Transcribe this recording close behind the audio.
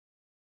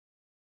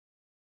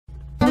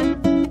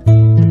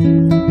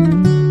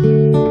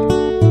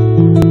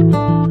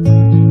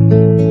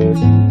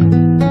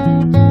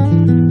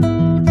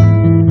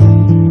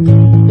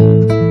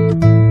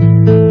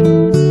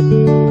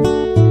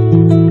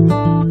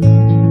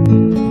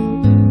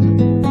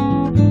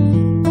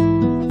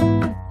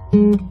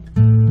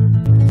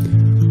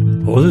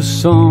the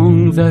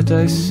song that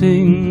I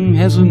sing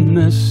has a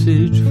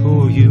message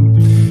for you.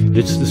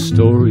 It's the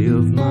story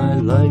of my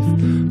life.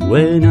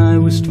 When I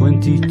was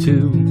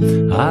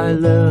 22, I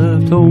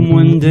left home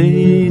one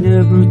day,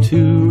 never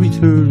to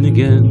return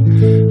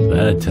again.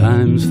 Bad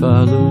times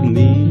followed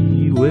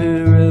me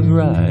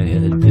wherever I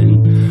had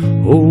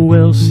been. Oh,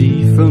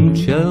 Elsie from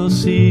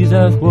Chelsea,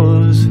 that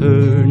was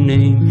her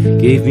name,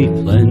 gave me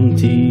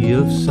plenty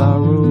of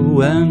sorrow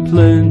and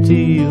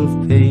plenty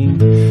of pain.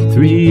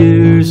 3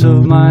 years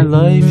of my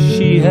life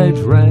she had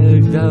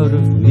dragged out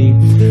of me.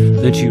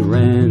 Then she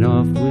ran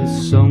off with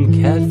some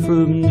cat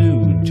from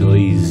New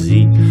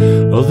Jersey.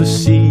 Oh, the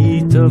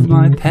seat of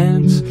my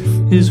pants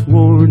is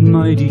worn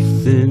mighty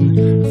thin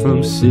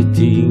from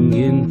sitting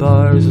in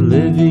bars,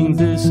 living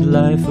this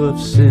life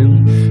of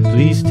sin.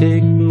 Please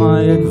take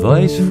my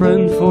advice,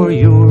 friend, for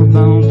you're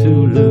bound to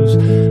lose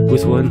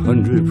with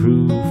 100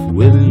 proof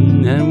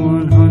women and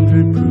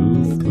 100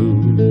 proof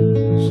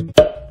booze.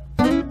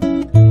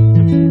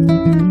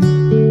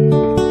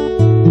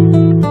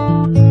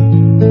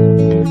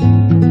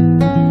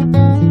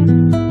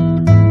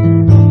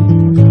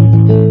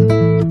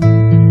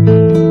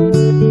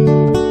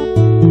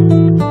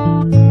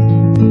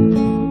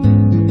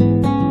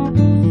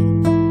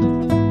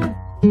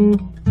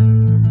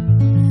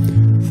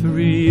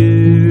 3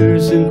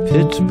 years in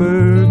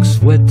Pittsburgh,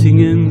 sweating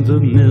in the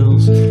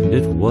mills.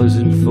 It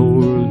wasn't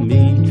for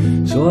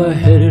me, so I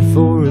headed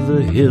for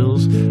the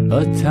hills.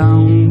 A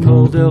town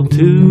called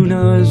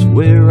Altoona is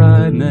where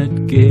I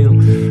met Gail.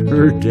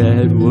 Her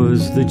dad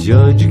was the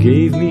judge,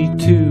 gave me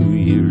 2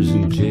 years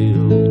in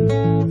jail.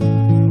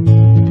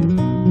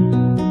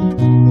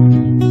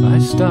 I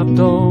stopped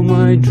all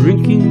my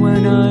drinking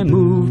when I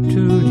moved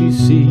to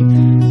D.C.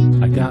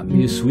 I got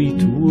me a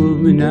sweet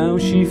woman, now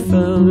she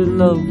fell in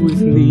love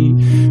with me.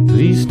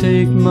 Please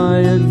take my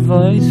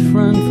advice,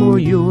 friend, for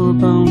you're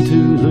bound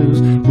to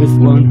lose with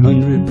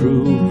 100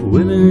 proof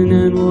women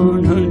and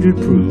 100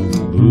 proof